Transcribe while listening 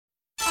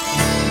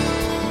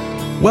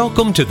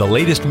Welcome to the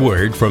latest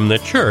word from the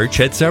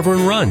church at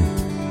Severn Run.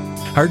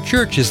 Our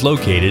church is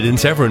located in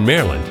Severn,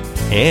 Maryland,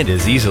 and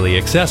is easily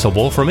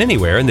accessible from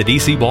anywhere in the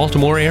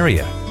DC-Baltimore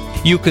area.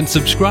 You can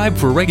subscribe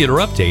for regular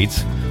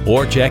updates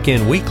or check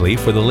in weekly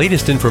for the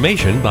latest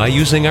information by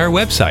using our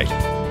website,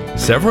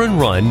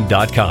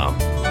 severnrun.com.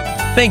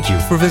 Thank you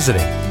for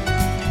visiting.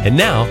 And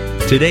now,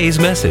 today's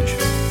message.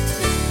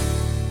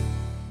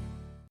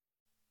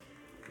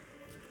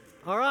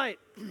 All right,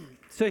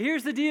 so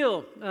here's the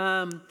deal.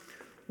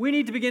 We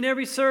need to begin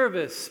every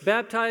service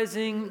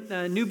baptizing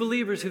new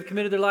believers who've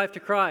committed their life to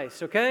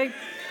Christ, okay?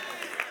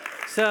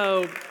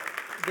 So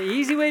the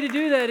easy way to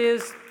do that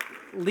is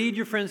lead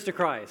your friends to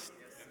Christ.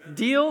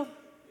 Deal?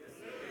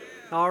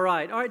 All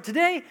right.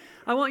 Today,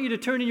 I want you to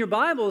turn in your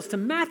Bibles to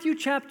Matthew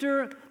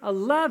chapter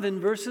 11,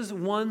 verses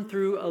 1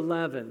 through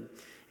 11.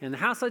 And the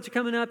house lights are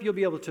coming up. You'll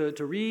be able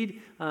to read.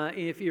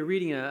 If you're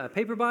reading a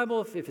paper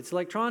Bible, if it's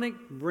electronic,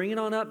 bring it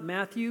on up.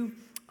 Matthew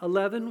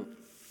 11,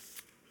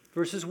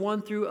 verses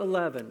 1 through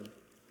 11.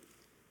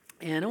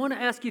 And I want to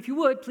ask you, if you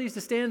would, please to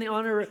stand in the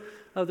honor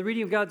of the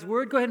reading of God's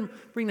Word. Go ahead and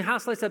bring the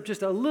house lights up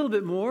just a little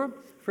bit more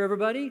for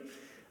everybody.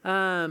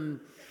 Today,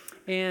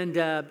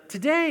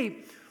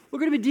 we're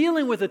going to be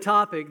dealing with a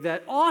topic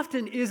that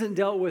often isn't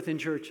dealt with in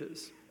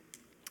churches.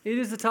 It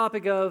is the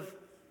topic of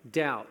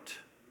doubt.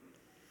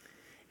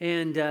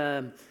 And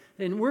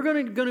we're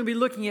going to be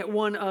looking at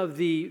one of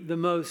the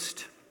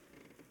most,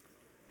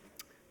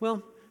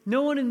 well,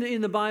 no one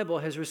in the Bible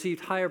has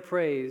received higher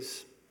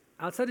praise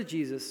outside of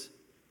Jesus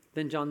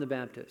than John the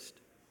Baptist.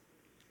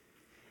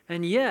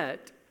 And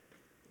yet,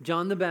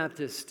 John the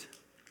Baptist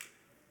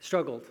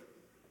struggled,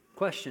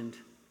 questioned,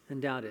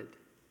 and doubted.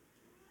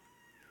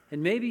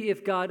 And maybe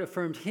if God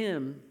affirmed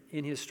him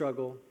in his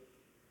struggle,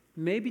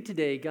 maybe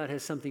today God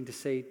has something to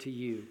say to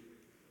you.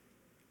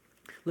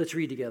 Let's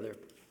read together.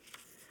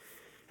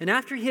 And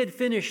after he had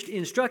finished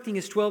instructing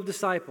his 12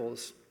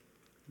 disciples,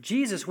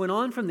 Jesus went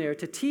on from there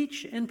to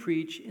teach and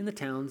preach in the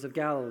towns of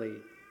Galilee.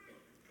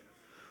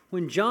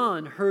 When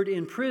John heard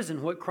in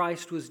prison what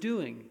Christ was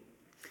doing,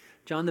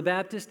 John the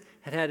Baptist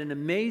had an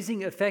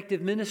amazing,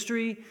 effective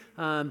ministry,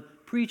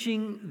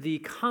 preaching the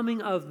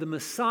coming of the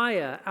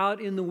Messiah out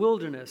in the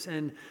wilderness.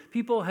 And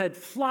people had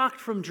flocked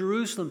from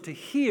Jerusalem to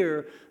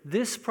hear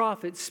this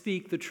prophet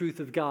speak the truth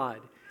of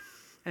God.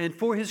 And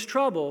for his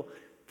trouble,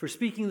 for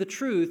speaking the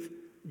truth,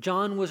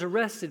 John was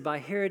arrested by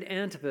Herod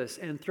Antipas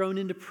and thrown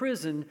into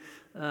prison,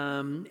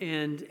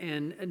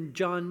 and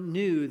John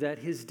knew that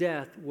his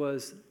death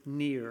was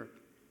near.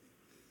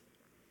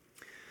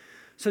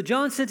 So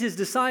John sent his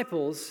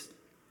disciples,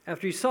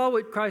 after he saw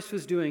what Christ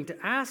was doing,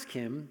 to ask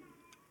him,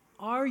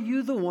 "Are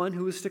you the one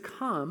who is to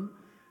come,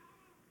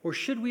 or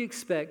should we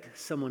expect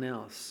someone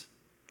else?"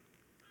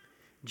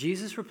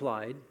 Jesus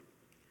replied,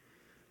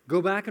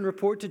 "Go back and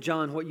report to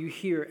John what you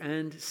hear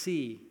and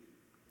see.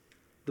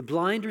 The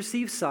blind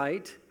receive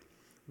sight,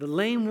 the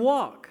lame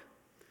walk.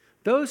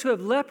 Those who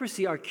have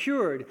leprosy are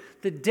cured,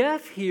 the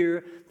deaf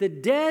hear, the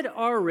dead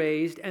are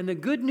raised, and the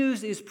good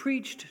news is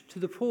preached to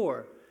the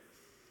poor.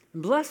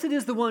 And blessed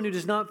is the one who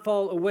does not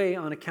fall away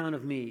on account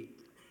of me."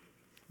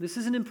 This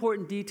is an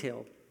important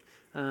detail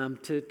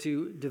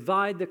to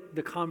divide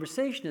the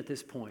conversation at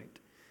this point,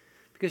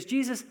 because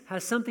Jesus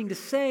has something to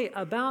say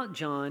about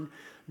John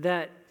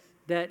that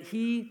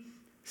he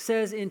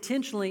says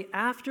intentionally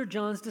after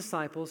John's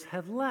disciples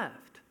have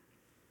left,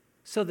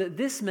 so that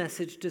this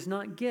message does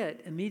not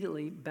get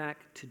immediately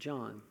back to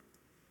John.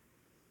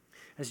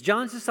 As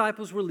John's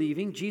disciples were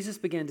leaving, Jesus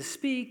began to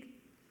speak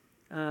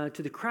to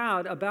the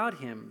crowd about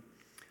him.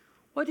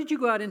 "What did you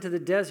go out into the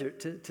desert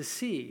to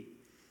see?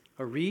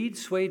 A reed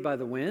swayed by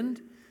the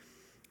wind?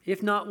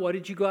 If not, what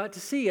did you go out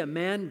to see? A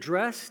man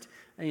dressed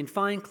in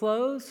fine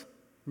clothes?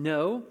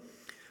 No.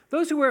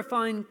 Those who wear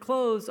fine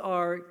clothes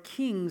are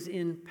kings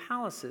in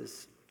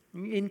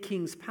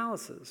kings'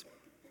 palaces.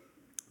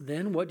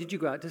 Then what did you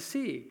go out to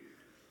see?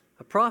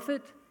 A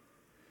prophet?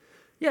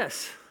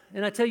 Yes,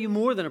 and I tell you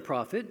more than a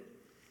prophet.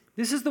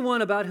 This is the one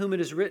about whom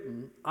it is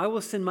written, 'I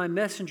will send my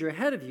messenger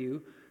ahead of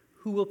you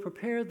who will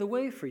prepare the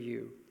way for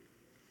you.'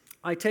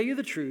 I tell you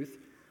the truth,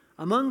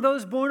 among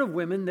those born of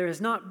women there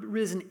has not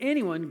risen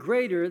anyone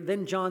greater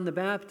than John the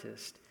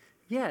Baptist.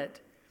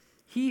 Yet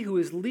he who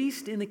is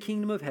least in the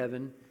kingdom of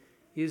heaven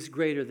is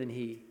greater than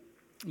he."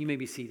 You may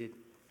be seated.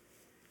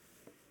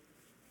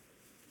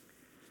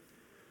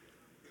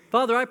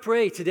 Father, I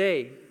pray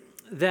today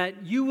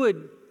that you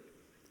would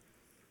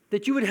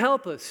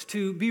help us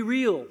to be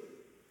real.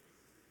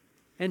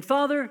 And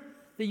Father,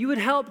 that you would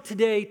help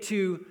today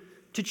to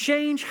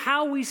change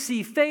how we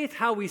see faith,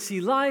 how we see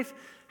life,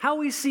 how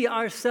we see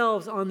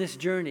ourselves on this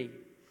journey.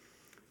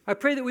 I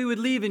pray that we would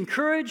leave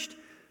encouraged,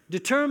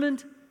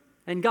 determined,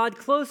 and God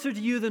closer to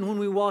you than when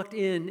we walked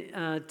in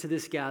to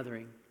this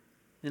gathering.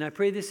 And I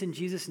pray this in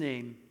Jesus'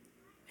 name.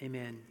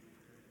 Amen.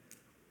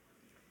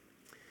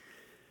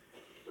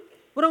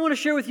 What I want to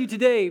share with you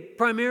today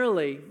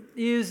primarily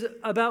is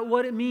about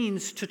what it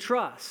means to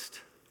trust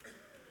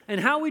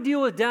and how we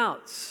deal with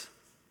doubts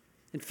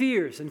and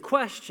fears and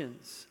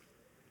questions.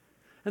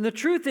 And the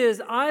truth is,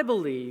 I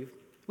believe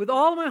with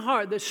all of my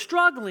heart that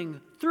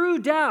struggling through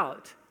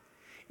doubt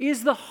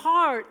is the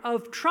heart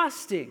of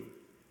trusting.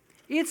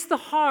 It's the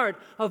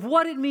heart of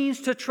what it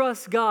means to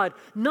trust God.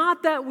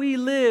 Not that we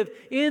live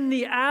in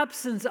the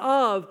absence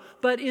of,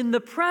 but in the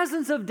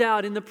presence of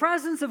doubt, in the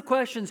presence of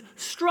questions,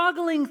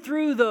 struggling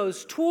through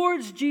those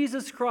towards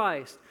Jesus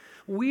Christ.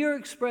 We are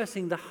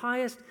expressing the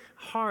highest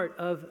heart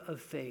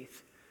of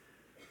faith.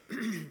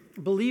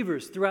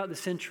 Believers throughout the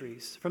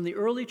centuries, from the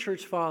early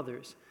church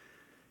fathers,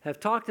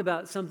 have talked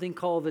about something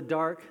called the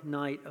dark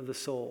night of the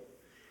soul.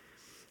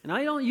 And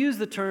I don't use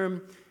the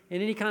term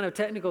in any kind of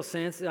technical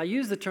sense. I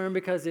use the term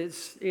because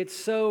it's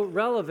so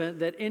relevant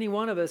that any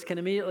one of us can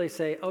immediately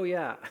say, oh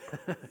yeah,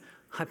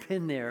 I've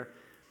been there,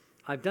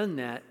 I've done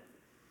that.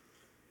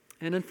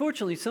 And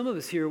unfortunately, some of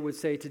us here would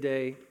say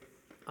today,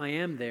 I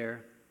am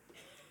there,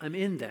 I'm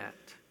in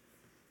that.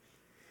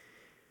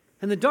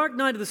 And the dark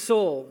night of the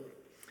soul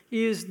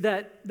is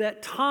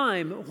that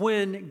time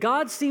when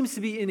God seems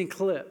to be in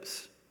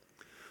eclipse,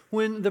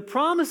 when the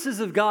promises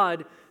of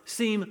God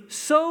seem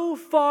so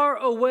far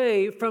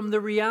away from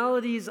the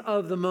realities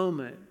of the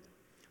moment,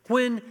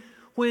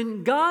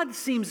 when God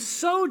seems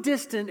so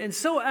distant and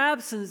so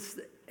absent,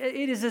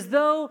 it is as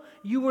though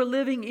you were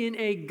living in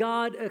a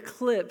God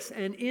eclipse,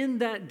 and in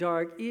that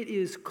dark, it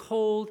is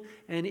cold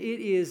and it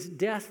is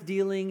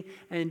death-dealing,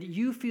 and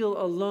you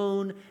feel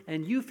alone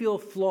and you feel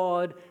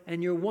flawed,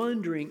 and you're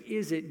wondering,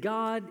 is it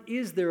God?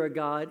 Is there a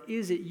God?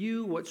 Is it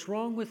you? What's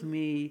wrong with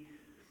me?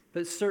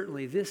 But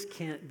certainly this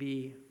can't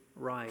be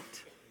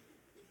right.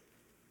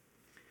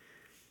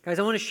 Guys,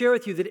 I want to share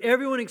with you that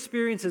everyone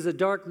experiences a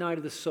dark night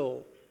of the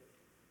soul.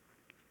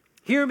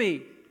 Hear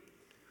me,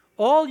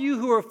 all you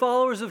who are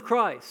followers of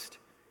Christ,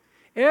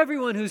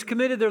 everyone who's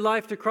committed their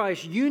life to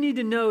Christ, you need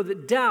to know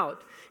that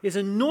doubt is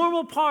a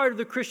normal part of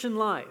the Christian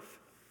life.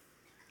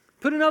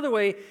 Put another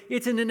way,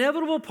 it's an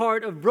inevitable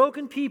part of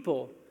broken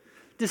people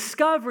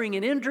discovering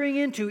and entering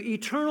into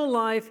eternal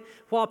life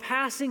while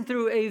passing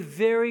through a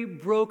very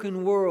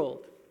broken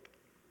world.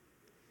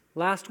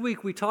 Last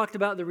week we talked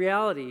about the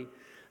reality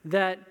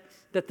that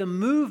the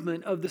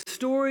movement of the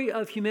story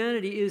of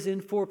humanity is in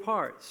 4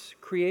 parts: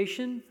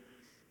 creation,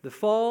 the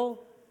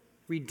fall,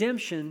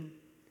 redemption,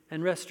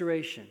 and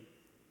restoration.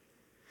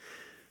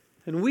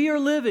 And we are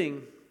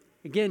living,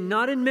 again,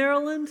 not in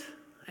Maryland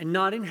and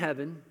not in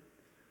heaven.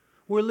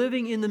 We're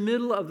living in the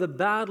middle of the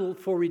battle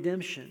for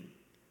redemption.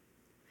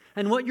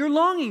 And what you're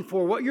longing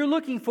for, what you're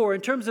looking for in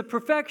terms of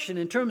perfection,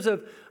 in terms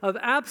of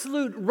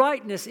absolute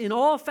rightness in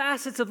all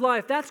facets of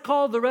life, that's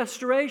called the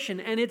restoration.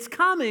 And it's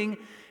coming.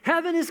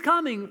 Heaven is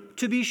coming,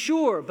 to be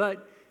sure,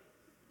 but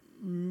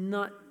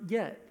not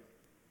yet.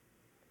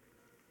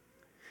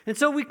 And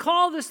so we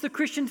call this the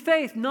Christian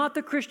faith, not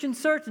the Christian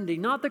certainty,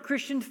 not the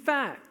Christian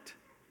fact.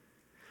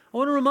 I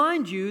want to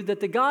remind you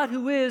that the God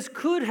who is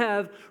could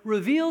have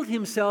revealed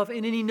himself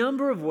in any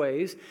number of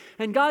ways,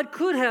 and God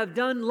could have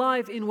done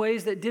life in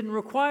ways that didn't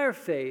require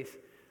faith,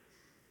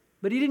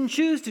 but he didn't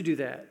choose to do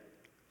that.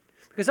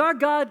 Because our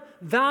God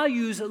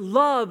values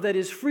love that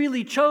is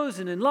freely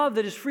chosen and love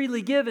that is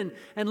freely given,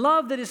 and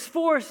love that is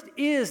forced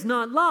is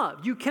not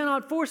love. You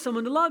cannot force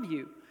someone to love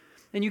you,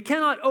 and you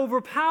cannot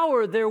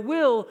overpower their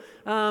will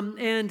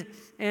and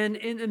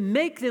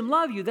make them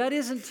love you.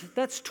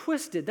 That's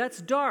twisted,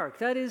 that's dark,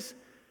 that is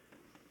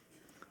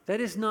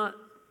not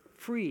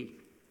free.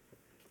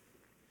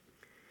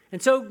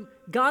 And so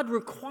God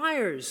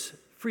requires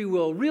free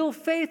will. Real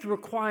faith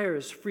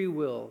requires free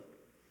will.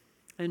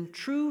 And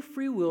true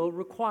free will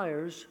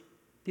requires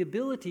the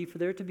ability for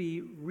there to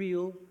be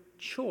real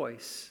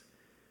choice.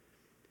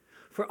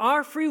 For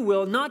our free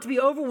will not to be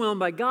overwhelmed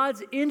by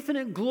God's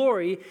infinite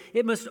glory,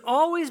 it must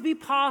always be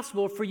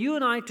possible for you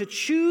and I to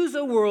choose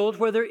a world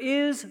where there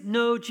is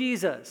no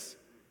Jesus.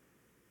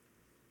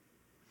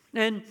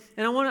 And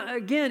I want to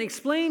again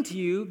explain to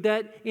you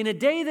that in a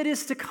day that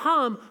is to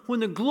come, when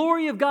the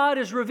glory of God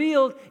is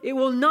revealed, it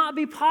will not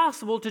be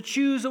possible to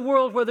choose a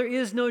world where there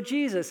is no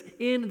Jesus.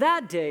 In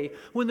that day,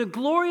 when the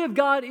glory of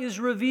God is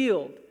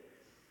revealed,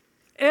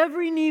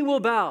 every knee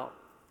will bow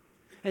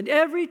and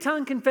every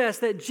tongue confess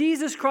that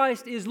Jesus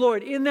Christ is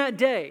Lord. In that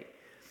day,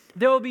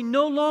 there will be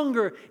no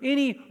longer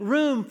any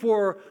room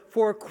for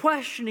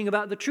questioning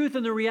about the truth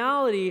and the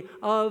reality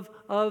of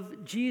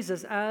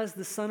Jesus as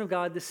the Son of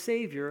God, the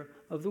Savior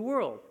of the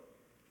world.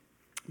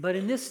 But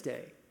in this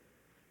day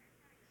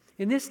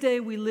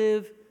we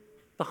live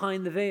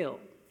behind the veil,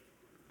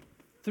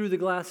 through the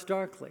glass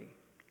darkly.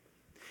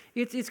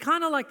 It's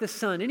kind of like the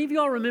sun. Any of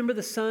y'all remember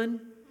the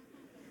sun?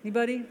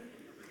 Anybody?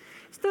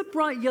 It's the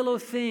bright yellow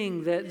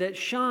thing that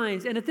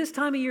shines, and at this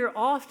time of year,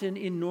 often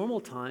in normal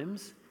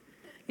times,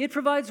 it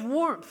provides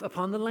warmth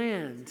upon the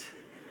land.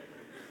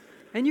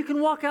 And you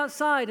can walk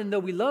outside, and though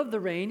we love the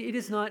rain, it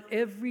is not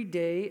every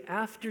day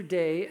after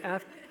day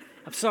after.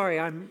 I'm sorry,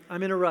 I'm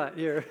in a rut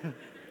here.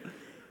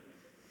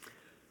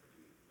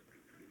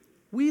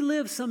 We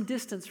live some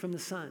distance from the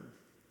sun.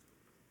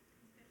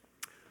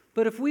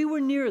 But if we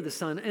were near the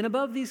sun and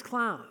above these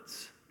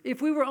clouds,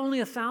 if we were only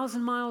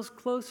 1,000 miles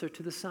closer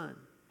to the sun,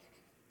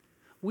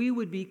 we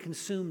would be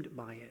consumed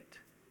by it.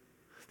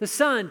 The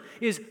sun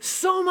is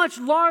so much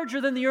larger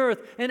than the earth,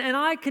 and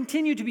I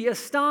continue to be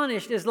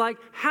astonished as like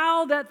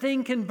how that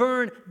thing can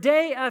burn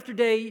day after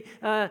day,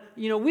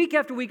 week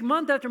after week,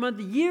 month after month,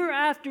 year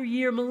after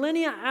year,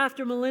 millennia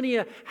after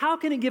millennia. How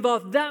can it give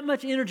off that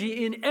much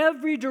energy in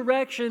every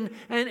direction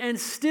and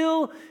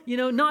still,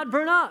 not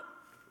burn up?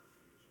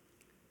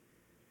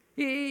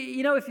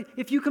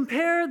 If you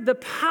compare the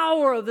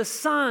power of the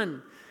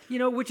sun,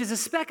 which is a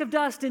speck of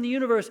dust in the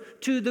universe,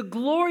 to the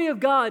glory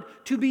of God,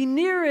 to be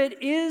near it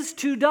is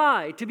to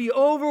die, to be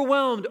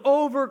overwhelmed,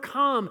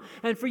 overcome.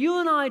 And for you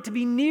and I to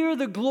be near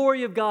the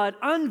glory of God,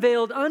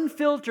 unveiled,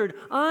 unfiltered,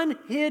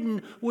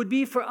 unhidden, would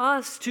be for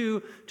us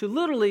to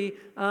literally,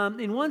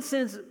 in one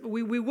sense,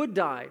 we would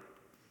die.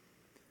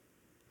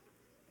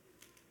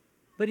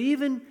 But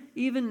even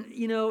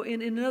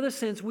in another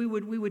sense, we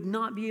would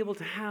not be able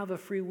to have a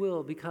free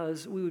will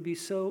because we would be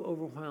so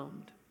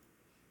overwhelmed.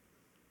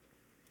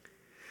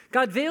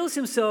 God veils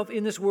himself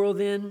in this world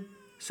then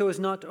so as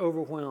not to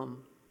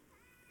overwhelm.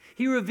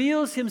 He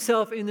reveals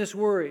himself in this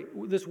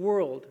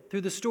world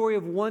through the story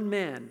of one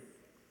man.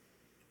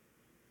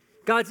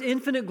 God's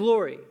infinite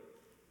glory,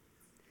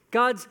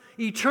 God's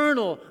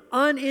eternal,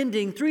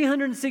 unending,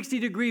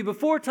 360-degree,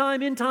 before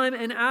time, in time,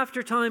 and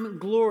after time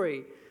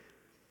glory,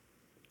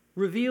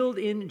 revealed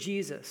in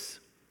Jesus.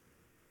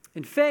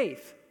 And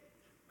faith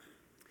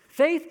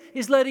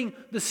is letting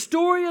the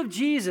story of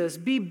Jesus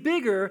be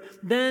bigger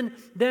than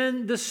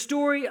the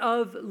story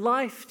of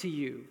life to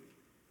you.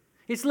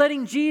 It's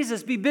letting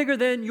Jesus be bigger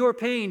than your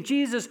pain,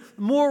 Jesus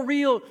more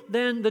real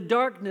than the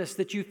darkness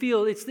that you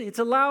feel. It's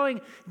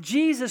allowing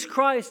Jesus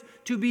Christ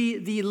to be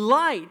the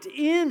light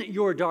in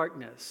your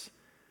darkness.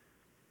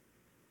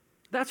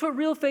 That's what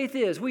real faith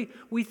is. We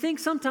think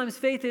sometimes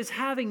faith is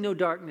having no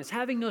darkness,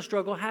 having no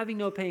struggle, having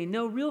no pain.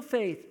 No, real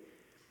faith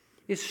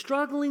is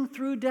struggling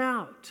through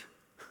doubt.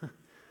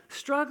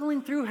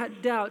 Struggling through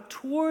doubt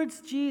towards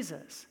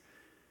Jesus.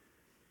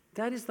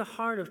 That is the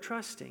heart of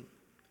trusting.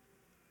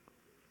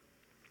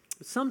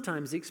 But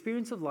sometimes the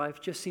experience of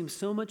life just seems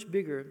so much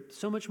bigger,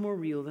 so much more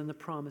real than the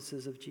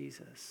promises of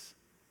Jesus.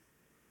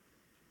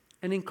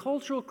 And in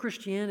cultural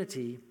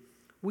Christianity,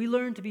 we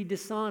learn to be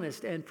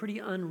dishonest and pretty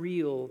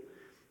unreal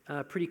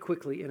pretty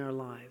quickly in our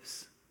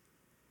lives.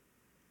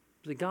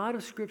 The God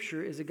of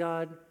Scripture is a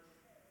God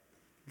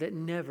that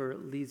never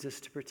leads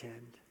us to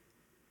pretend.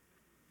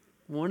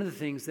 One of the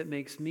things that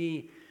makes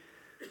me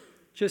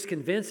just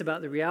convinced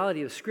about the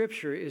reality of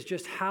Scripture is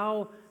just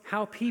how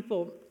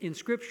people in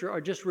Scripture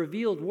are just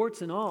revealed,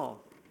 warts and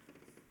all.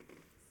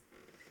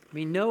 I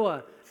mean,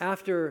 Noah,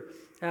 after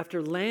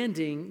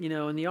landing,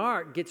 in the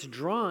ark, gets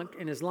drunk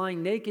and is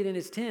lying naked in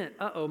his tent.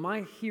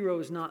 My hero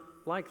is not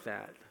like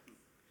that.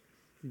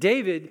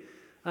 David,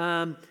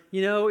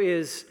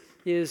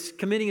 is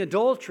committing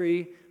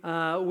adultery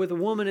with a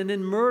woman and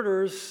then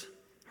murders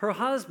her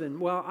husband.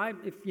 Well,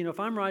 if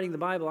I'm writing the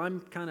Bible,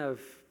 I'm kind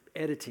of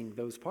editing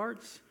those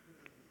parts.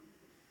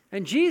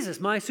 And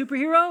Jesus, my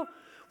superhero,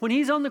 when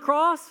he's on the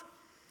cross,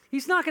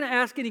 he's not going to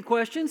ask any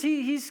questions.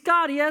 He's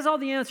God. He has all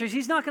the answers.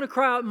 He's not going to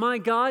cry out, my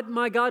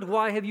God,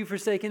 why have you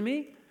forsaken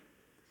me?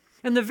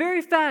 And the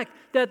very fact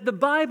that the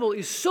Bible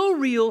is so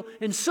real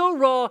and so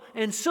raw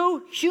and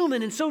so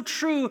human and so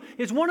true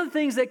is one of the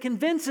things that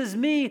convinces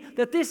me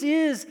that this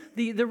is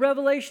the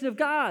revelation of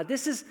God.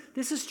 This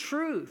is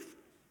truth.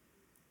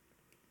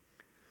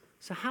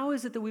 So how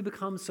is it that we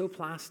become so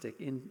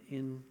plastic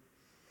in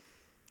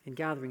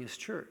gathering as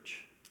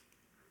church?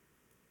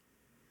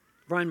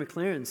 Brian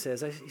McLaren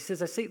says, I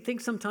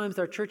think sometimes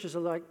our churches are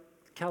like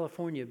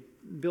California,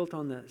 built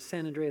on the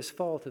San Andreas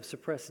Fault of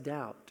suppressed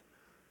doubt.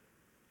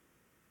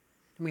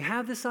 And we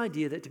have this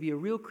idea that to be a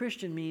real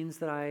Christian means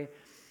that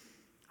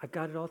I've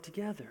got it all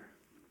together,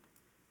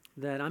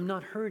 that I'm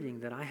not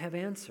hurting, that I have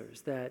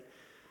answers, that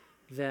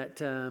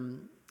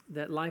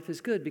life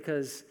is good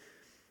because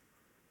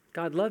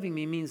God loving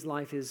me means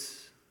life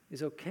is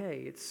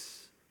okay.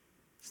 It's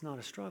not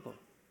a struggle.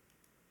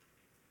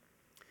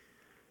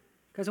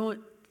 Guys, I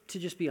want to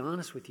just be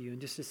honest with you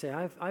and just to say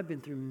I've been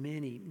through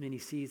many, many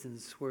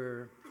seasons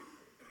where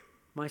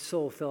my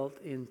soul felt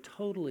in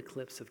total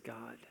eclipse of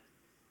God.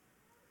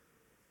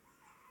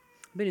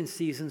 I've been in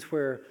seasons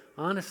where,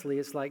 honestly,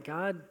 it's like,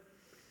 God,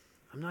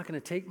 I'm not going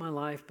to take my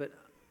life, but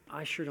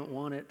I sure don't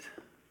want it.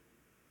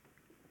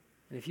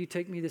 And if you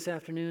take me this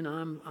afternoon,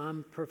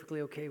 I'm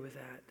perfectly okay with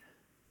that.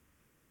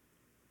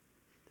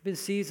 There have been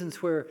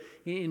seasons where,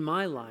 in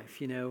my life,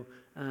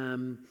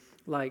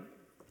 like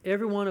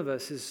every one of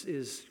us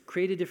is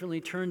created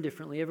differently, turned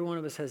differently. Every one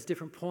of us has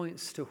different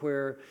points to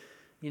where,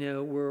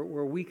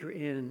 we're weaker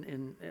in,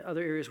 and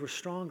other areas we're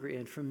stronger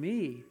in. For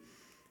me,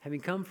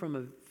 having come from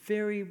a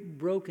very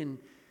broken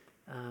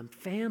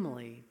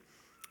family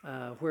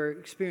where I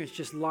experienced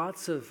just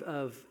lots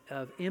of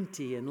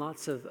empty and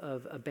lots of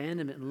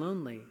abandonment and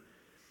lonely,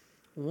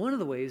 one of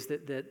the ways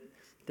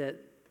that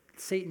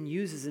Satan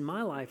uses in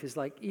my life is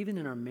like even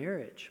in our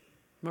marriage.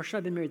 Marsha and I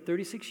have been married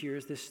 36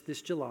 years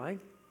this July.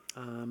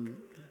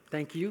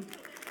 Thank you.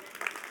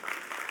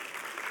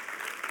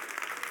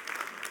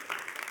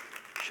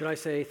 Should I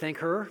say thank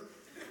her?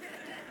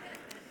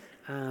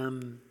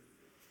 And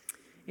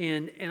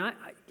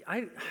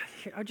I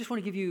just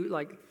want to give you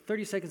like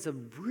 30 seconds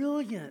of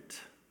brilliant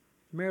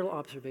marital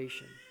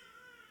observation.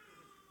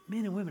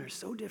 Men and women are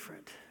so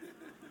different.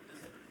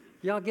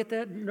 Y'all get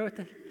that?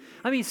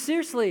 I mean,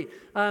 seriously,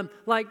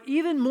 like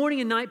even morning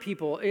and night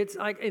people, it's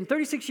like in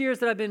 36 years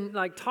that I've been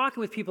like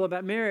talking with people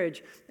about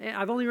marriage,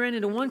 I've only ran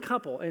into one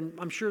couple, and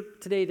I'm sure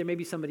today there may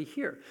be somebody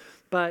here.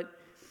 But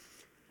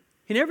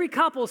in every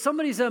couple,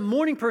 somebody's a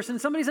morning person,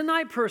 somebody's a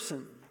night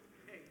person.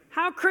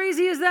 How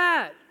crazy is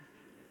that?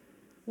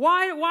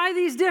 Why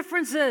these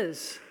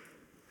differences?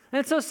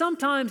 And so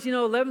sometimes,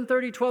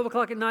 11:30, 12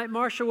 o'clock at night,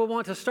 Marcia will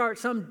want to start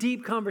some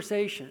deep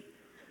conversation.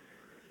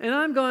 And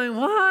I'm going,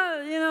 what?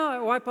 I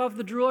wipe off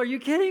the drool. Are you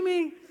kidding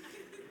me?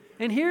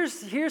 And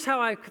here's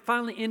how I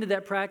finally ended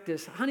that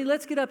practice. Honey,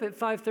 let's get up at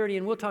 5:30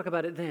 and we'll talk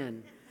about it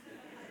then.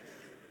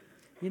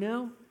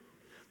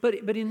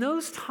 But in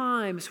those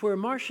times where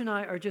Marcia and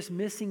I are just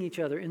missing each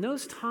other, in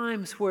those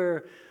times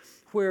where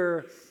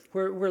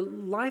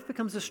life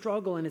becomes a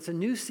struggle and it's a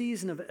new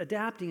season of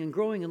adapting and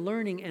growing and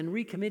learning and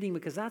recommitting,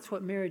 because that's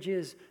what marriage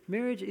is.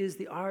 Marriage is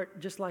the art,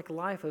 just like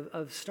life,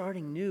 of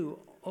starting new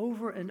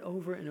over and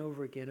over and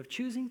over again, of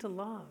choosing to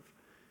love.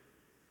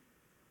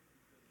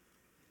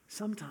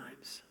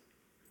 Sometimes,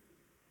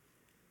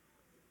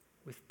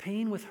 with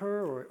pain with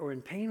her or in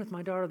pain with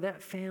my daughter,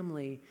 that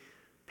family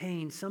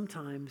pain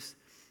sometimes,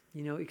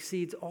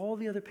 exceeds all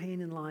the other pain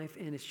in life,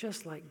 and it's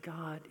just like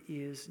God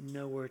is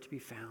nowhere to be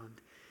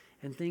found.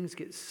 And things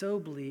get so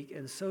bleak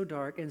and so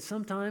dark. And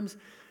sometimes,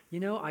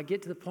 I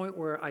get to the point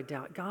where I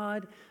doubt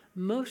God.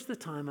 Most of the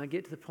time, I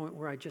get to the point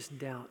where I just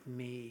doubt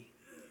me,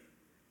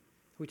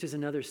 which is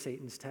another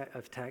Satan's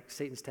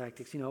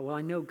tactics. Well,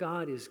 I know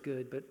God is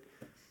good, but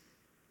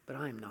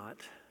I am not.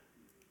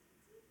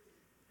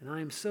 And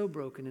I am so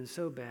broken and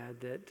so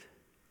bad that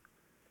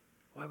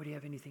why would he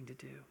have anything to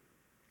do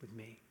with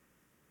me?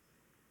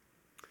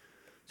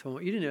 So I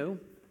want you to know,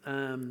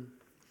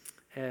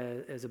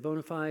 as a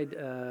bona fide,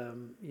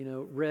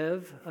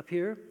 Rev up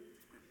here,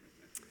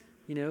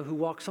 who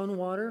walks on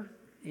water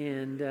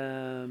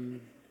and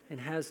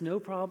has no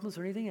problems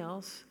or anything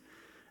else.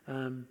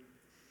 I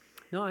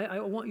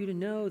want you to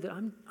know that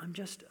I'm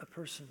just a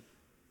person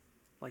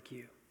like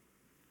you.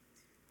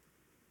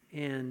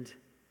 And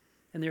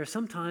there are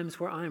some times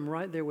where I am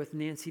right there with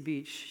Nancy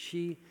Beach.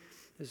 She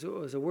was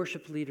a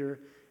worship leader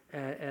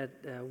at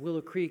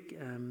Willow Creek,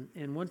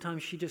 and one time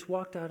she just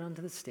walked out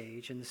onto the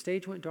stage, and the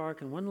stage went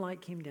dark, and one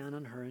light came down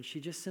on her, and she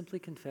just simply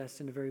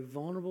confessed in a very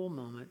vulnerable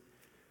moment,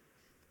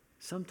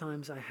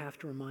 sometimes I have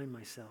to remind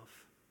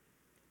myself,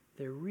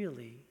 there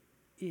really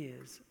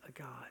is a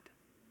God.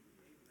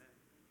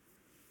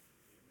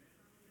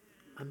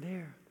 I'm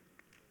there.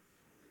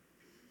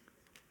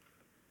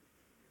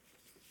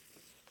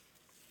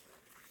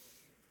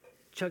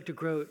 Chuck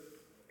DeGroat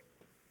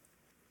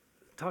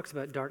talks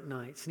about dark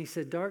nights, and he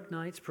said, dark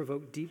nights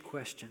provoke deep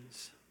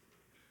questions.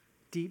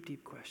 Deep,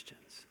 deep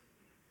questions.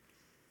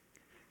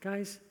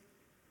 Guys,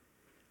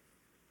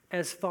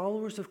 as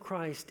followers of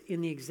Christ,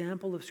 in the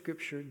example of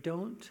Scripture,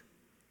 don't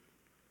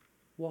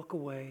walk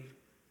away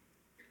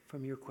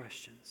from your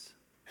questions.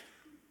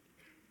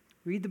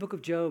 Read the book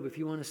of Job if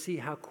you want to see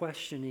how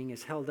questioning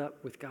is held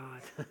up with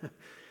God.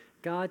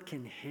 God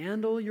can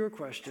handle your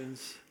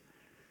questions,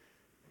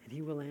 and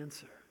he will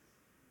answer.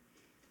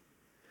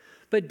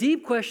 But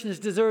deep questions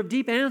deserve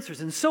deep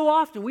answers. And so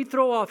often we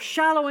throw off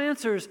shallow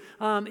answers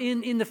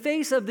in the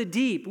face of the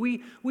deep.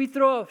 We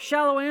throw off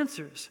shallow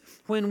answers.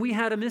 When we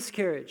had a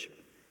miscarriage,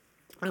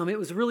 it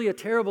was really a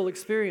terrible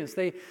experience.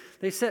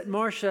 They set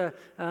Marcia,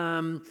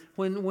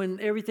 when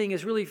everything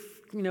is really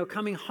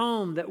coming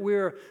home, that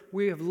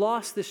we have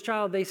lost this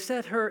child, they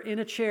set her in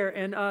a chair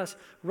and us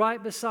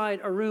right beside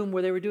a room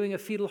where they were doing a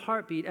fetal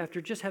heartbeat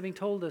after just having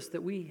told us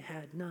that we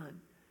had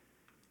none.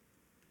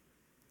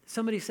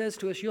 Somebody says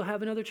to us, you'll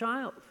have another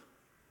child.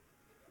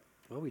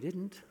 Well, we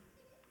didn't.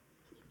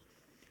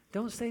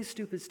 Don't say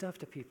stupid stuff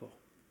to people.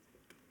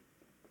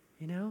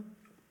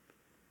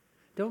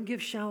 Don't give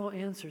shallow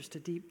answers to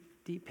deep,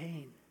 deep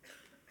pain.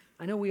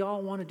 I know we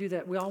all want to do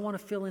that. We all want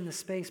to fill in the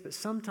space, but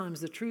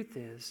sometimes the truth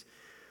is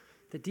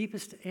the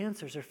deepest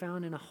answers are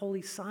found in a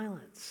holy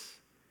silence,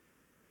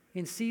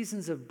 in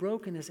seasons of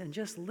brokenness and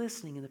just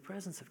listening in the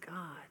presence of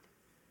God.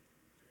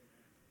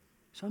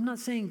 So I'm not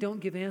saying don't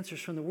give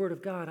answers from the Word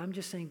of God. I'm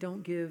just saying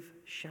don't give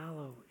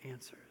shallow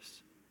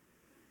answers.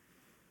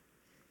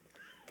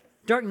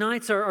 Dark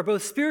nights are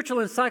both spiritual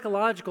and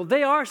psychological.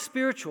 They are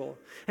spiritual.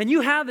 And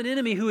you have an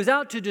enemy who is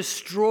out to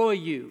destroy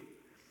you.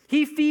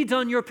 He feeds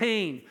on your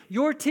pain.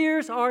 Your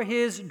tears are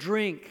his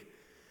drink.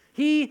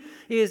 He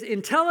is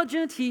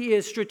intelligent. He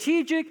is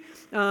strategic.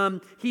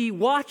 He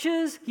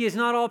watches. He is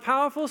not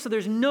all-powerful, so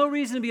there's no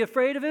reason to be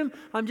afraid of him.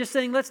 I'm just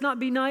saying, let's not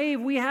be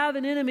naive. We have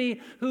an enemy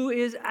who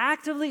is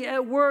actively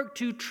at work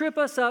to trip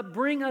us up,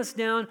 bring us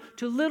down,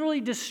 to literally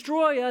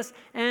destroy us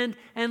and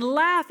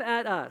laugh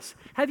at us.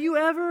 Have you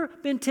ever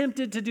been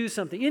tempted to do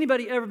something?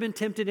 Anybody ever been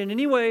tempted in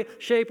any way,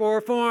 shape, or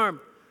form?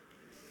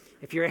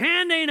 If your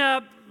hand ain't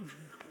up.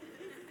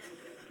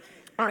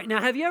 All right,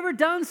 now have you ever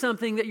done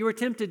something that you were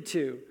tempted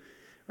to?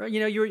 Right?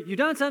 You've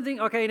done something.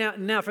 Okay,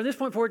 now from this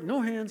point forward,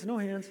 no hands, no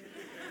hands.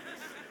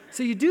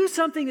 So you do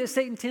something that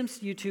Satan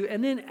tempts you to,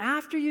 and then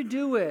after you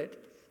do it,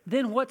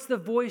 then what's the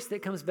voice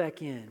that comes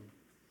back in?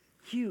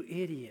 You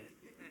idiot.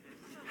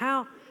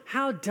 How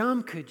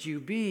dumb could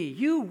you be?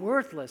 You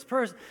worthless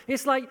person.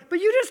 It's like, but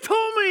you just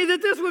told me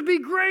that this would be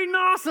great and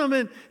awesome,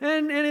 and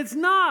it's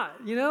not,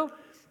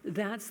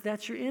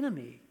 That's your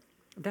enemy.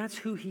 That's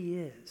who he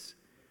is.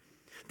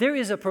 There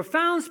is a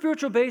profound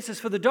spiritual basis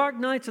for the dark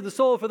nights of the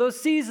soul, for those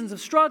seasons of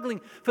struggling,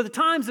 for the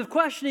times of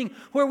questioning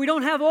where we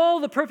don't have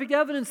all the perfect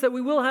evidence that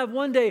we will have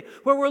one day,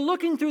 where we're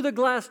looking through the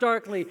glass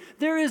darkly.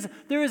 There is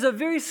a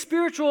very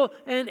spiritual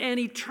and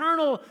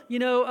eternal,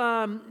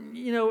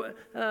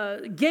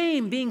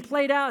 game being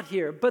played out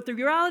here. But the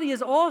reality is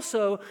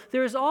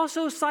there is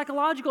also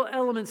psychological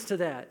elements to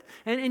that,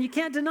 and you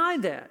can't deny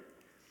that.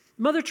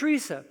 Mother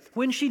Teresa,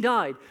 when she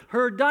died,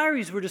 her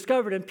diaries were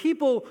discovered, and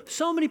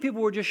so many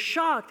people were just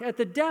shocked at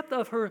the depth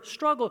of her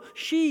struggle.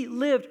 She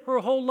lived her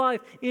whole life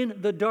in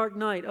the dark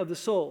night of the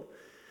soul.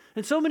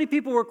 And so many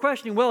people were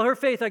questioning, well, her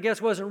faith, I guess,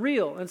 wasn't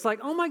real. And it's like,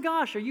 oh my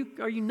gosh, are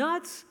you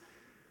nuts?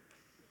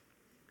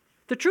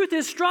 The truth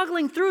is,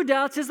 struggling through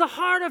doubts is the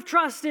heart of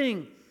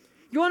trusting.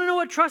 You want to know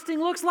what trusting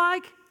looks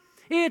like?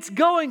 It's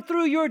going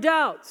through your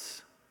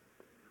doubts.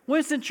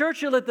 Winston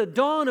Churchill at the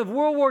dawn of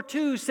World War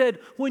II said,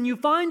 when you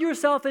find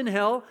yourself in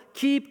hell,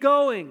 keep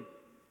going.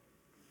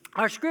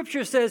 Our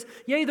scripture says,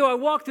 yea, though I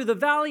walk through the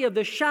valley of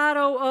the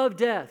shadow of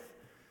death,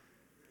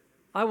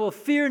 I will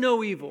fear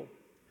no evil.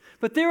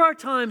 But there are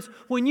times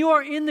when you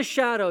are in the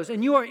shadows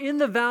and you are in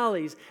the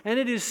valleys, and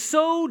it is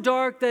so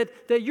dark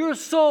that your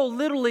soul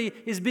literally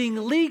is being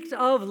leaked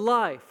of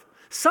life.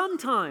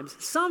 Sometimes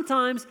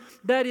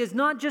that is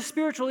not just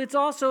spiritual, it's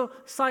also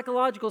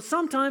psychological.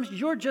 Sometimes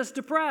you're just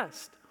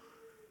depressed.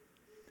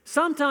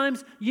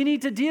 Sometimes you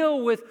need to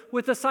deal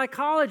with the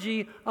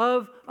psychology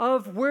of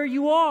where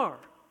you are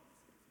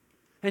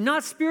and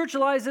not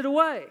spiritualize it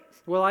away.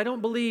 Well, I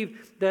don't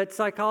believe that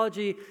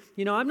psychology,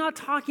 I'm not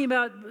talking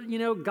about,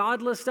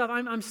 godless stuff.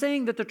 I'm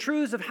saying that the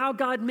truths of how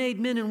God made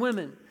men and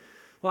women.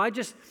 Well, I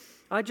just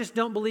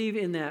don't believe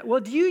in that.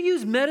 Well, do you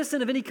use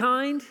medicine of any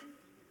kind?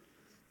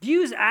 Do you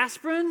use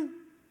aspirin?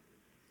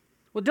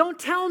 Well, don't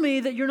tell me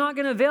that you're not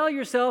going to avail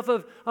yourself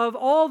of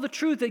all the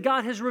truth that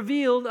God has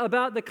revealed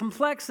about the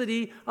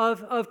complexity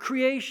of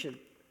creation.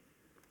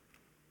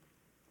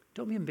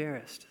 Don't be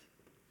embarrassed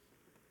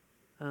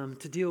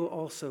to deal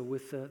also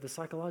with the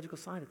psychological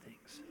side of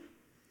things.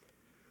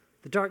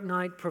 The dark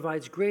night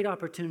provides great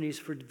opportunities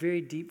for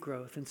very deep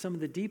growth, and some of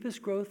the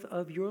deepest growth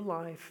of your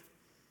life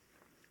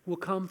will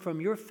come from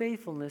your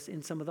faithfulness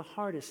in some of the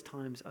hardest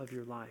times of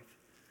your life.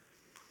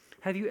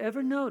 Have you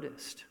ever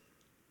noticed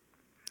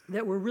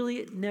that we're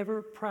really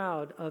never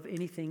proud of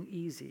anything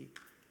easy?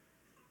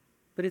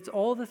 But it's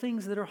all the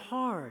things that are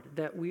hard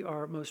that we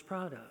are most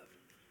proud of.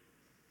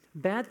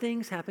 Bad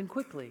things happen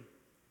quickly.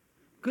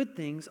 Good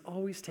things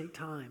always take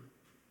time.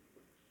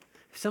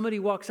 If somebody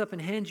walks up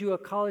and hands you a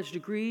college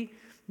degree,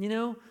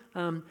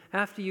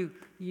 after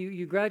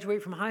you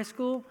graduate from high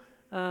school,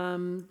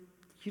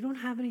 you don't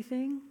have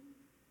anything.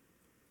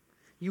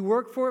 You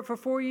work for it for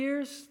 4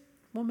 years,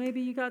 well, maybe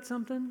you got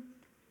something.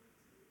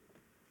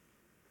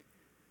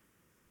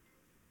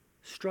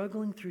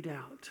 Struggling through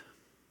doubt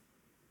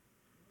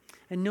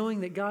and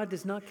knowing that God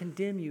does not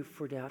condemn you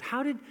for doubt.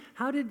 How did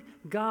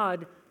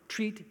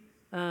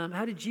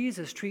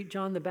Jesus treat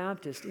John the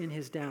Baptist in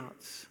his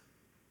doubts?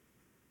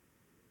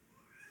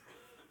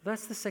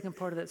 That's the second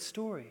part of that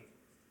story.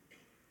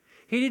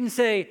 He didn't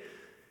say,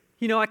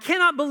 I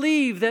cannot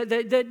believe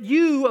that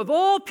you, of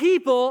all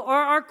people,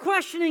 are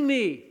questioning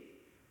me.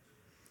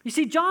 You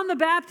see, John the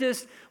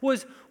Baptist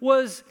was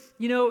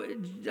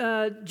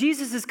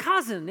Jesus'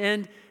 cousin,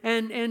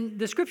 and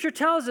the scripture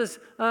tells us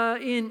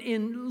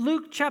in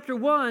Luke chapter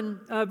 1,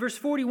 verse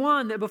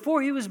 41, that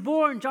before he was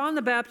born, John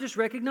the Baptist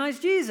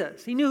recognized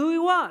Jesus. He knew who he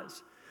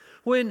was.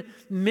 When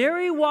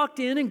Mary walked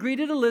in and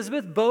greeted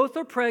Elizabeth, both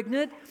are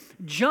pregnant,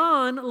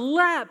 John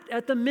leapt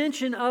at the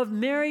mention of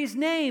Mary's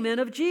name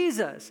and of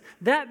Jesus.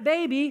 That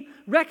baby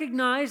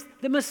recognized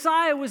the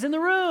Messiah was in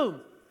the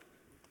room.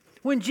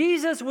 When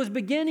Jesus was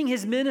beginning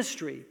his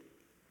ministry,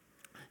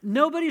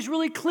 nobody's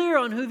really clear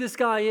on who this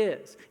guy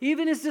is.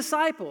 Even his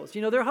disciples,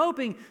 they're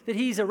hoping that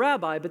he's a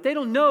rabbi, but they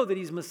don't know that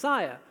he's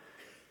Messiah.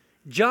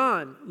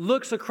 John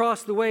looks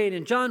across the way, and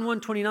in John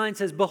 1:29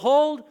 says,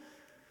 "Behold,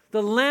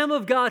 the Lamb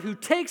of God who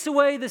takes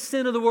away the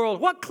sin of the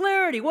world." What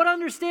clarity, what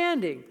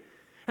understanding.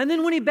 And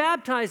then when he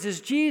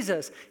baptizes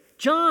Jesus,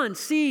 John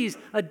sees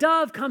a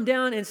dove come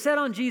down and set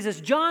on Jesus.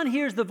 John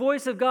hears the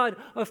voice of God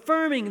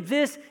affirming,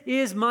 "This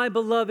is my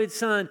beloved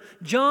Son."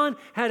 John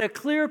had a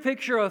clearer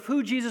picture of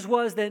who Jesus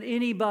was than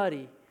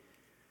anybody.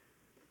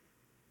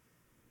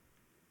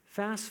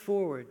 Fast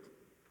forward.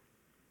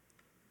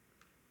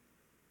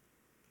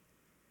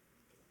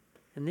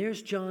 And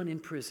there's John in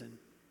prison.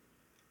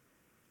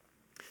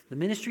 The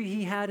ministry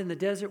he had in the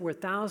desert where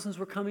thousands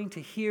were coming to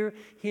hear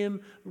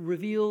him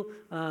reveal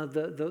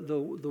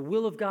the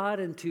will of God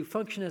and to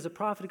function as a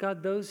prophet of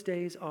God, those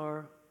days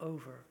are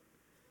over.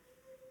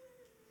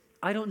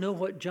 I don't know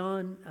what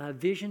John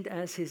visioned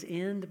as his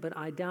end, but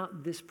I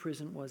doubt this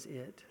prison was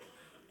it.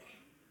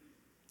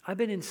 I've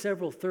been in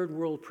several third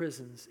world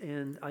prisons,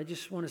 and I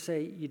just want to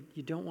say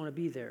you don't want to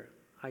be there.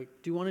 I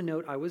do want to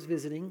note I was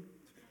visiting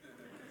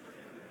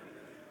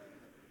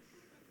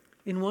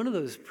in one of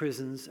those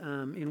prisons,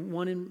 a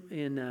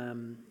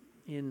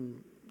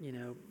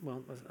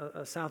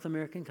South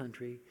American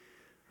country.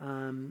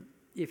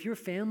 If your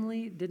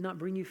family did not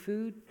bring you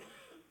food,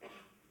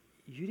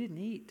 you didn't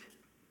eat.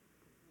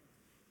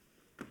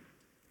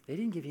 They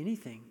didn't give you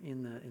anything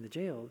in the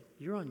jail.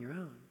 You're on your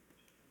own.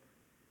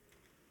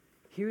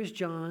 Here is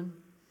John.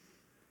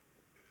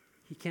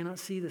 He cannot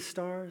see the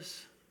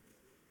stars.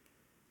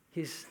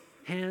 His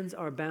hands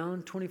are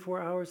bound 24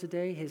 hours a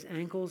day. His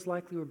ankles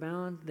likely were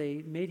bound.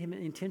 They made him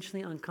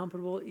intentionally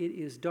uncomfortable. It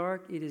is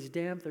dark. It is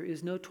damp. There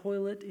is no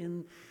toilet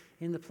in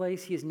the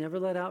place. He is never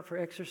let out for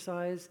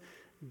exercise.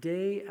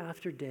 Day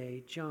after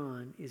day,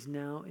 John is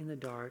now in the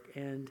dark,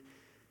 and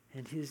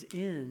his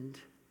end,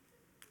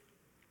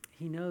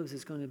 he knows,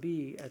 is going to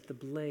be at the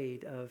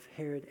blade of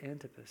Herod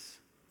Antipas.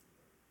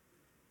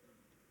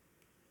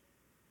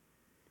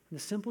 And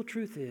the simple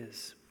truth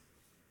is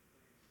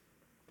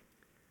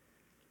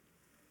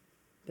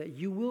that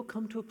you will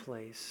come to a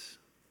place,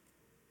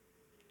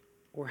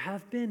 or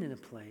have been in a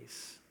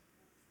place,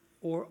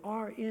 or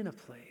are in a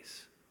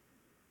place,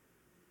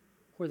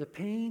 where the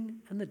pain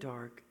and the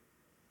dark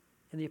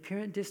and the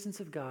apparent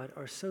distance of God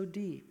are so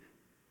deep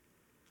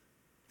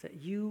that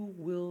you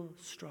will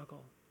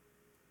struggle,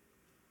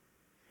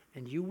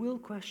 and you will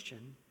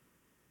question,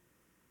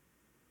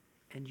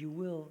 and you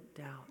will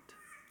doubt.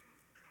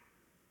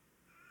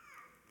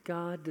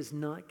 God does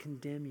not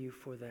condemn you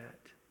for that.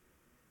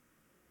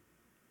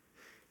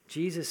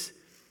 Jesus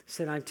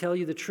said, I tell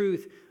you the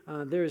truth,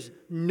 there's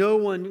no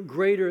one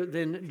greater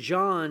than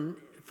John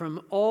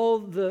from all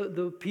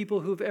the people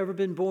who've ever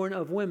been born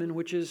of women,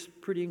 which is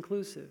pretty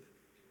inclusive.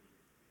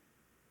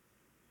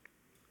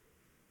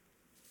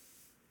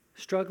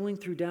 Struggling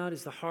through doubt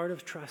is the heart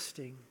of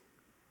trusting.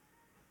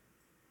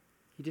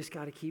 You just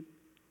got to keep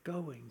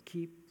going,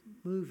 keep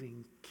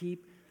moving,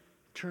 keep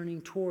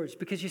turning towards.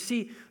 Because you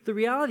see, the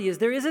reality is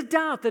there is a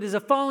doubt that is a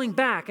falling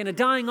back and a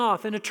dying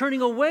off and a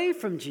turning away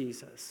from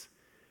Jesus.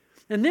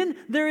 And then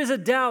there is a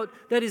doubt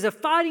that is a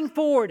fighting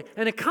forward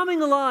and a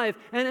coming alive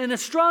and a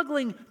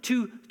struggling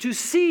to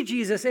see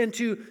Jesus and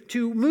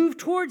to move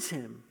towards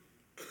Him.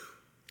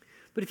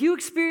 But if you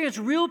experience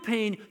real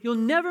pain, you'll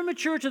never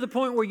mature to the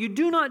point where you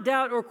do not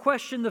doubt or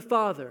question the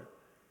Father.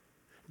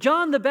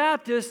 John the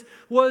Baptist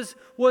was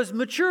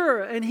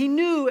mature and he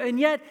knew, and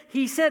yet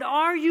he said,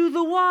 "Are you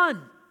the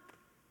one?"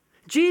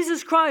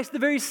 Jesus Christ, the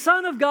very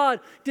Son of God,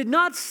 did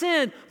not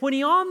sin when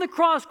He on the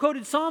cross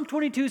quoted Psalm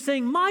 22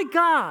 saying, my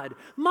God,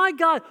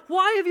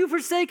 why have you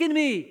forsaken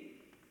me?"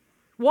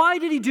 Why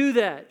did He do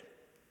that?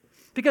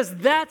 Because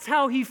that's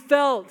how He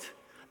felt.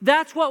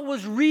 That's what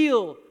was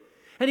real.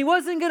 And He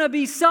wasn't going to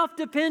be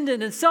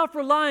self-dependent and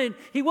self-reliant.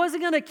 He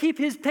wasn't going to keep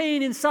His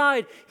pain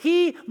inside.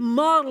 He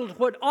modeled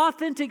what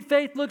authentic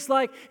faith looks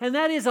like, and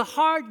that is a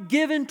heart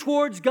given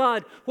towards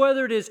God.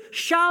 Whether it is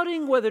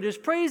shouting, whether it is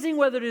praising,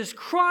 whether it is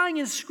crying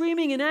and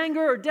screaming in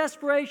anger or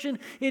desperation,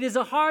 it is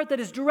a heart that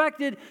is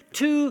directed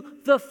to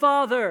the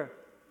Father.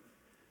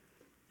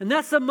 And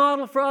that's the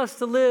model for us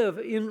to live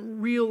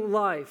in real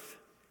life.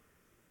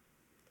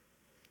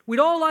 We'd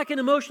all like an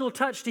emotional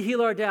touch to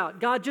heal our doubt.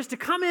 God just to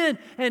come in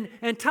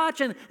and touch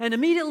and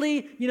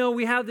immediately,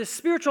 we have this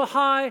spiritual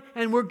high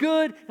and we're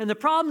good and the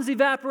problems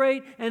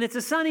evaporate and it's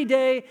a sunny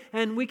day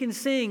and we can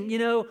sing,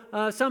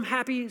 some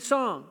happy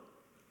song.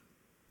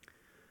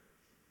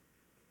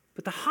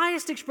 But the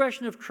highest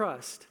expression of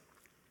trust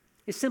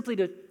is simply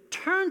to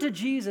turn to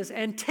Jesus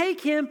and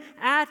take Him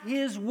at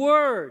His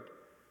word.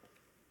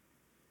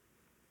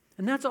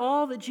 And that's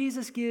all that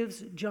Jesus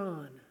gives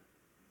John.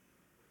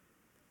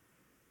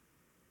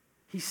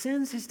 He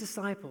sends His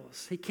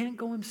disciples. He can't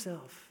go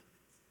Himself.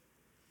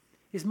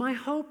 Is my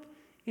hope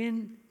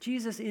in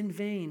Jesus in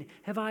vain?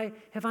 Have I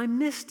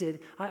missed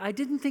it? I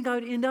didn't think I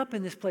would end up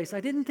in this place.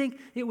 I didn't think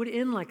it would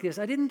end like this.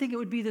 I didn't think it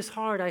would be this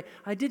hard.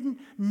 I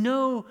didn't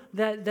know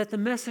that the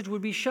message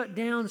would be shut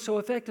down so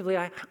effectively.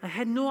 I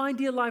had no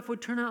idea life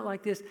would turn out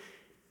like this.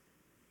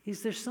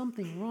 Is there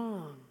something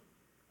wrong?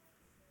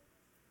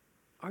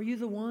 Are you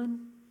the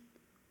one?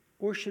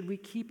 Or should we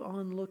keep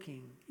on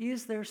looking?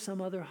 Is there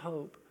some other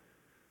hope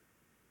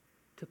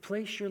to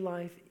place your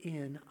life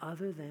in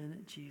other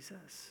than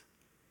Jesus?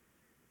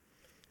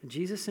 And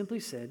Jesus simply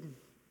said,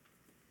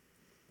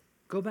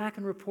 go back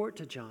and report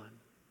to John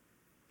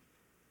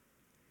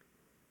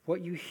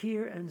what you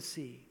hear and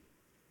see.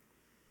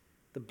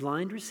 The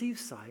blind receive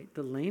sight,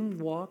 the lame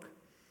walk,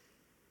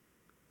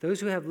 those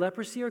who have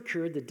leprosy are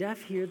cured, the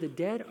deaf hear, the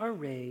dead are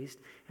raised,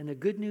 and the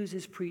good news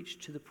is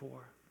preached to the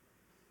poor.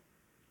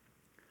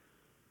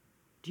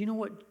 Do you know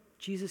what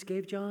Jesus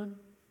gave John?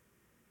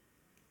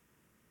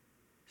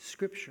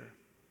 Scripture.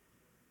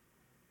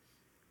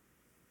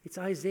 It's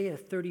Isaiah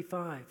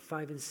 35,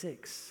 5 and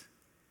 6,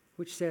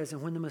 which says,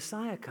 and when the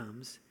Messiah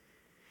comes,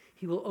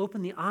 He will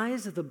open the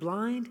eyes of the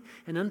blind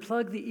and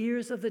unplug the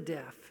ears of the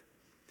deaf.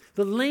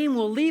 The lame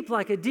will leap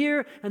like a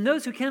deer, and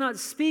those who cannot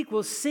speak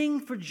will sing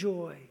for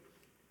joy.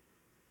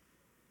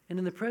 And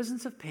in the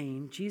presence of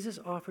pain, Jesus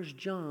offers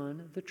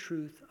John the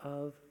truth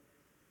of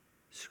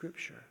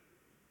Scripture.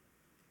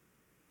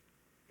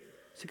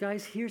 So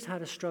guys, here's how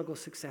to struggle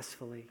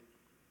successfully.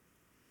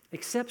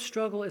 Accept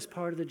struggle as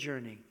part of the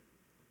journey.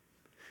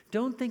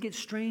 Don't think it's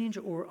strange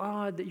or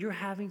odd that you're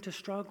having to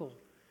struggle.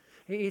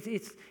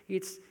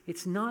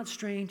 It's not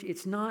strange.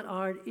 It's not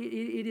odd.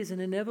 It is an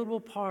inevitable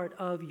part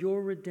of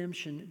your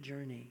redemption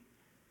journey.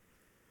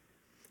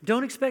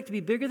 Don't expect to be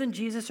bigger than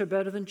Jesus or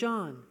better than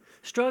John.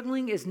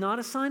 Struggling is not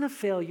a sign of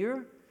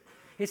failure.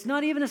 It's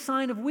not even a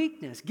sign of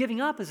weakness. Giving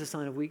up is a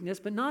sign of weakness,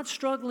 but not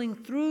struggling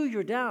through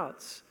your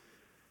doubts.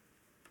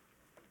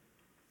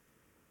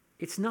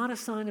 It's not a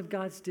sign of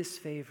God's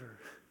disfavor.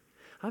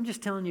 I'm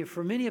just telling you,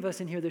 for many of us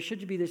in here, there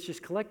should be this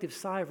just collective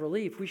sigh of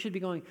relief. We should be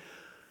going,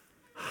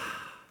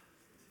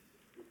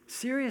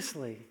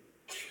 seriously.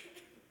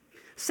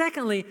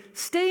 Secondly,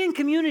 stay in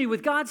community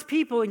with God's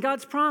people and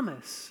God's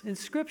promise in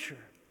Scripture.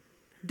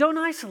 Don't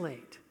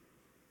isolate.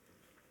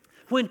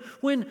 When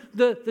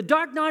the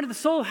dark night of the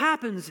soul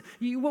happens,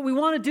 what we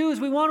want to do is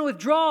we want to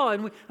withdraw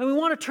and we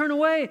want to turn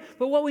away.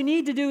 But what we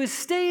need to do is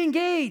stay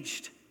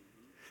engaged.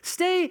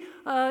 Stay,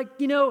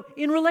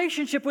 in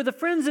relationship with the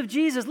friends of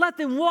Jesus. Let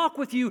them walk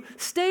with you.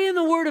 Stay in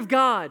the Word of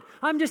God.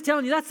 I'm just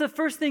telling you, that's the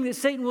first thing that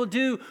Satan will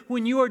do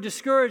when you are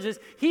discouraged is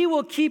he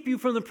will keep you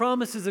from the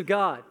promises of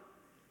God.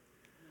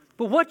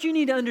 But what you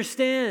need to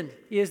understand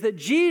is that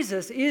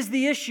Jesus is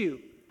the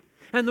issue.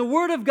 And the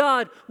Word of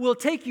God will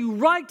take you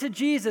right to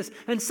Jesus,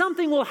 and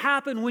something will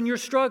happen when you're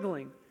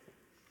struggling.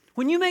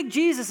 When you make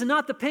Jesus and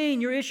not the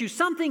pain your issue,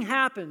 something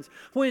happens.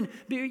 When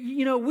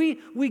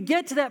we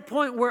get to that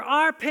point where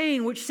our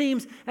pain, which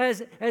seems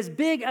as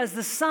big as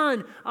the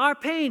sun, our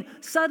pain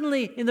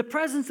suddenly in the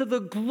presence of the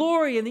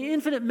glory and the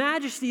infinite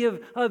majesty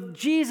of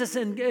Jesus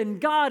and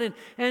God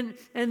and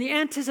the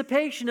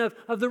anticipation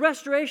of the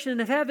restoration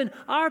of heaven,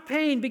 our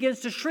pain begins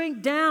to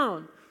shrink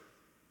down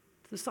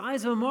to the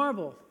size of a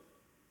marble.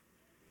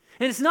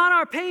 And it's not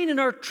our pain and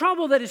our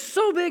trouble that is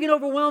so big and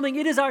overwhelming.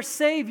 It is our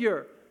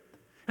Savior.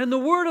 And the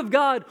Word of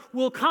God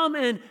will come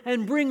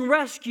and bring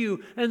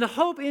rescue. And the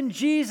hope in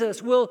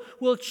Jesus will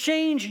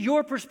change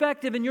your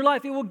perspective in your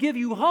life. It will give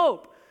you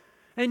hope.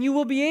 And you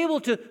will be able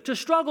to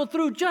struggle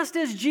through just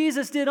as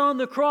Jesus did on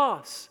the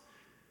cross.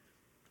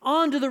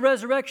 On to the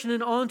resurrection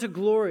and on to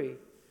glory.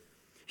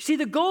 See,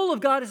 the goal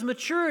of God is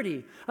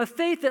maturity, a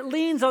faith that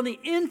leans on the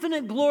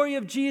infinite glory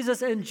of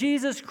Jesus and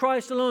Jesus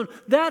Christ alone.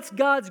 That's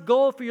God's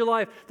goal for your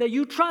life, that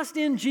you trust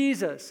in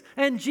Jesus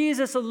and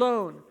Jesus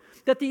alone.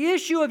 That the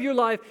issue of your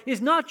life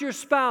is not your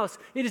spouse,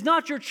 it is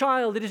not your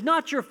child, it is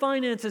not your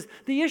finances.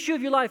 The issue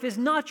of your life is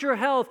not your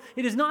health,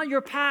 it is not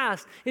your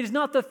past, it is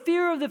not the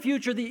fear of the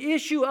future. The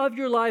issue of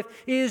your life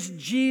is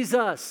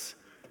Jesus.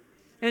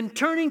 And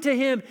turning to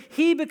Him,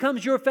 He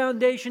becomes your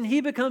foundation.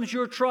 He becomes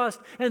your trust.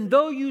 And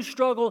though you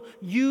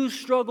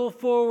struggle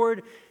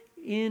forward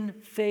in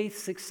faith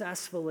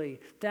successfully.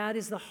 That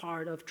is the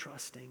heart of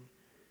trusting.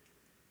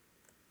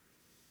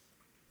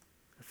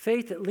 A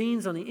faith that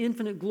leans on the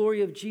infinite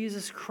glory of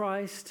Jesus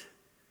Christ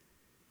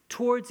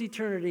towards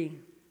eternity.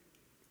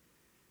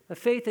 A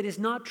faith that is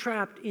not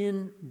trapped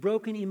in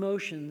broken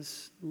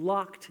emotions,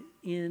 locked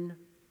in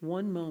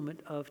one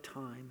moment of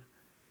time.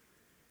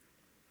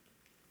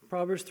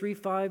 Proverbs 3,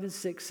 5, and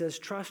 6 says,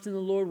 trust in the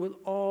Lord with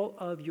all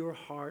of your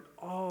heart,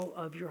 all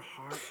of your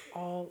heart,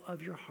 all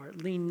of your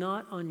heart. Lean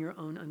not on your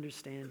own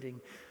understanding.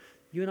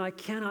 You and I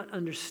cannot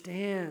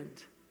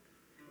understand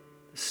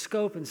the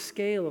scope and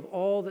scale of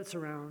all that's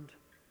around.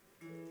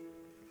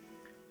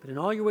 But in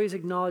all your ways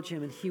acknowledge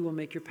Him and He will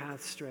make your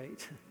path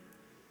straight.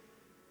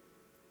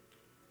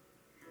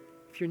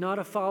 If you're not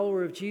a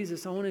follower of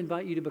Jesus, I want to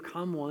invite you to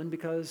become one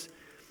because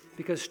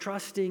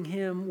trusting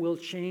Him will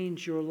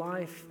change your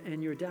life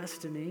and your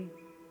destiny.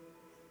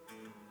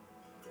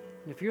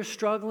 And if you're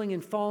struggling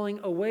and falling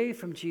away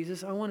from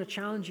Jesus, I want to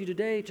challenge you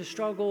today to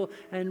struggle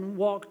and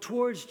walk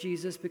towards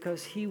Jesus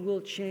because He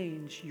will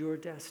change your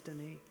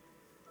destiny.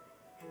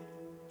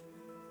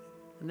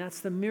 And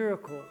that's the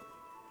miracle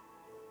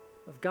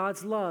of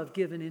God's love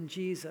given in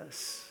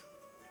Jesus.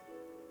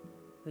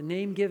 The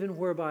name given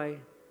whereby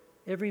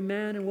every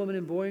man and woman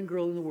and boy and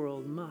girl in the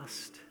world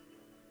must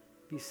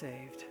be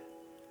saved.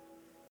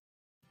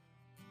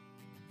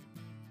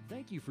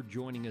 Thank you for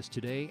joining us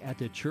today at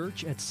the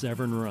Church at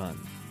Severn Run.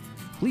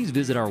 Please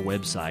visit our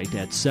website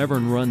at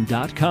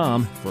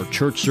severnrun.com for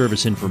church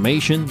service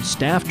information,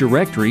 staff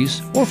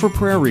directories, or for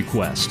prayer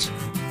requests.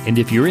 And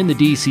if you're in the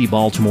D.C.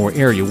 Baltimore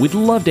area, we'd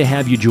love to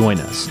have you join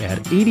us at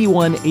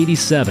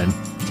 8187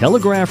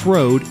 Telegraph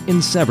Road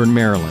in Severn,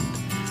 Maryland.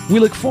 We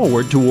look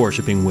forward to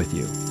worshiping with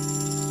you.